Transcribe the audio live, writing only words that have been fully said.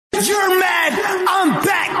You're mad, I'm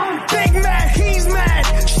back. Big mad, he's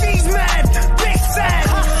mad, she's mad, big sad.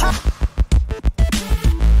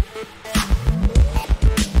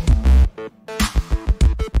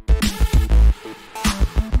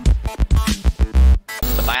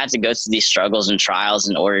 If I had to go through these struggles and trials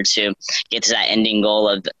in order to get to that ending goal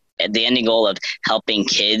of helping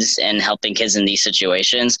kids and helping kids in these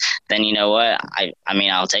situations, then you know what? I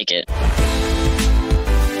mean, I'll take it.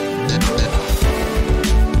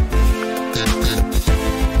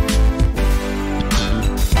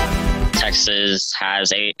 Texas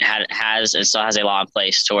has and still has a law in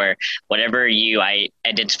place to where whatever you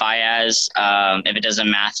identify as, if it doesn't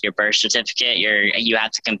match your birth certificate, you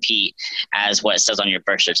have to compete as what it says on your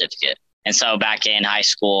birth certificate. And so back in high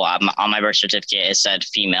school, on my birth certificate, it said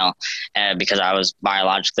female because I was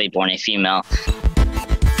biologically born a female.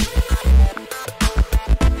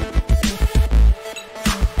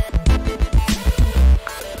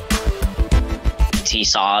 He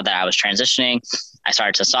saw that I was transitioning. I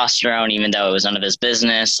started testosterone, even though it was none of his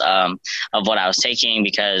business of what I was taking,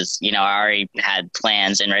 because, you know, I already had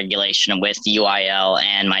plans and regulation with UIL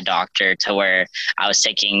and my doctor to where I was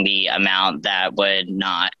taking the amount that would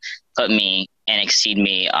not put me and exceed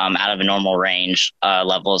me out of a normal range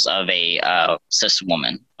levels of a cis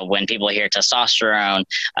woman. When people hear testosterone,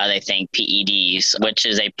 they think PEDs, which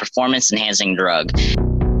is a performance enhancing drug.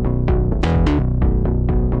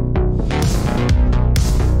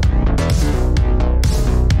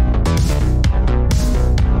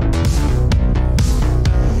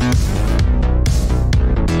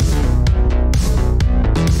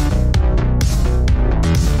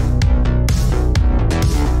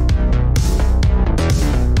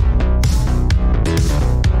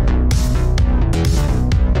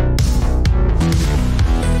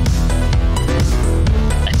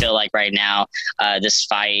 Right now, this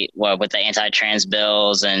fight with the anti-trans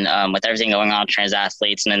bills and with everything going on with trans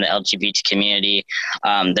athletes and in the LGBT community,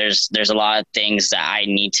 there's a lot of things that I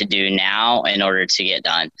need to do now in order to get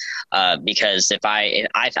done. Because if I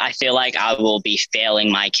feel like I will be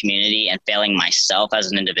failing my community and failing myself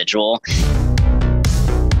as an individual.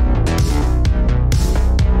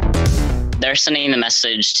 They're sending the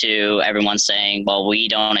message to everyone saying, well, we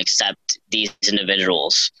don't accept these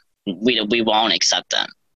individuals. We won't accept them.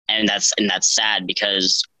 And that's sad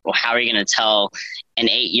because, well, how are you going to tell an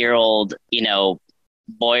 8-year-old, you know,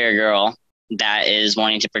 boy or girl that is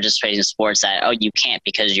wanting to participate in sports that, oh, you can't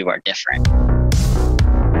because you are different?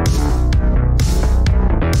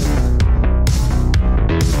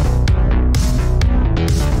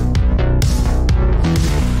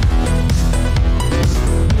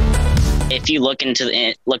 If you look into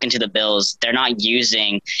the bills, they're not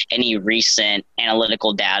using any recent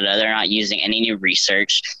analytical data. They're not using any new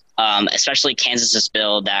research, especially Kansas's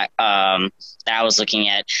bill that I was looking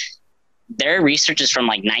at. Their research is from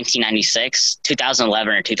like 1996,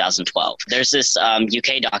 2011, or 2012. There's this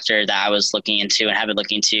UK doctor that I was looking into and have been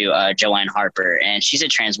looking to, Joanne Harper, and she's a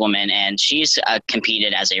trans woman, and she's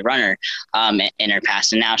competed as a runner in her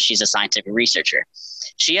past, and now she's a scientific researcher.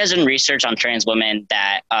 She has done research on trans women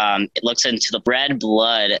that it looks into the red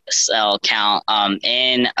blood cell count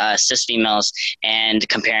in cis females and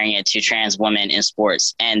comparing it to trans women in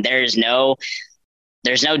sports. And there's no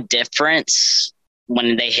difference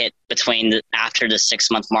when they hit after the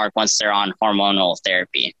 6-month mark once they're on hormonal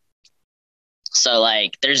therapy. So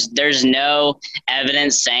like there's no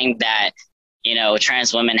evidence saying that, you know,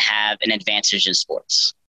 trans women have an advantage in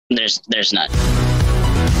sports. There's none.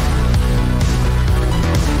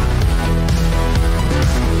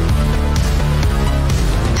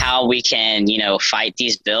 How we can, you know, fight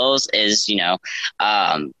these bills is, you know,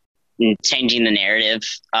 changing the narrative,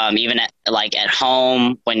 even at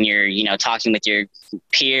home when you're, you know, talking with your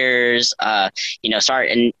peers, you know, start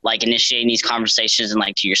initiating these conversations and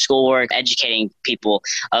like to your schoolwork, educating people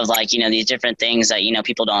of like, you know, these different things that, you know,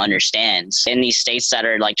 people don't understand in these states that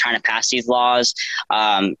are like trying to pass these laws,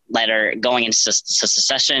 that are going into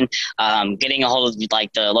secession, getting a hold of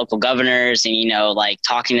like the local governors and, you know, like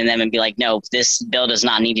talking to them and be like, no, this bill does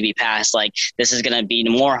not need to be passed. Like this is going to be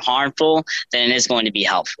more harmful than it is going to be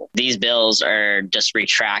helpful. These bills are just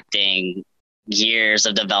retracting years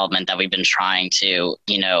of development that we've been trying to,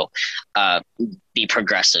 you know, be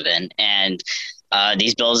progressive in. And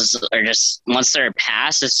these bills are just, once they're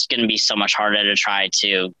passed, it's going to be so much harder to try to,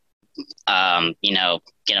 you know,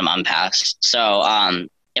 get them unpassed. So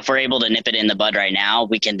if we're able to nip it in the bud right now,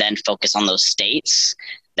 we can then focus on those states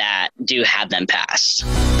that do have them passed.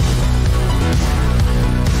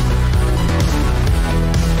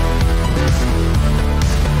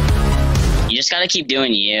 You just got to keep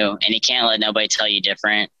doing you, and you can't let nobody tell you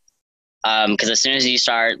different. Because as soon as you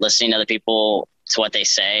start listening to other people, to what they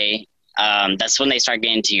say, that's when they start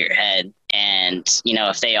getting to your head. And,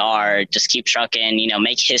 if they are, just keep trucking,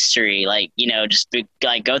 make history, like,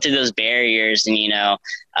 like go through those barriers and,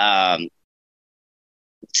 um,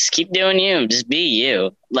 just keep doing you, just be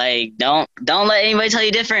you. Like, don't let anybody tell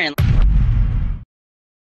you different.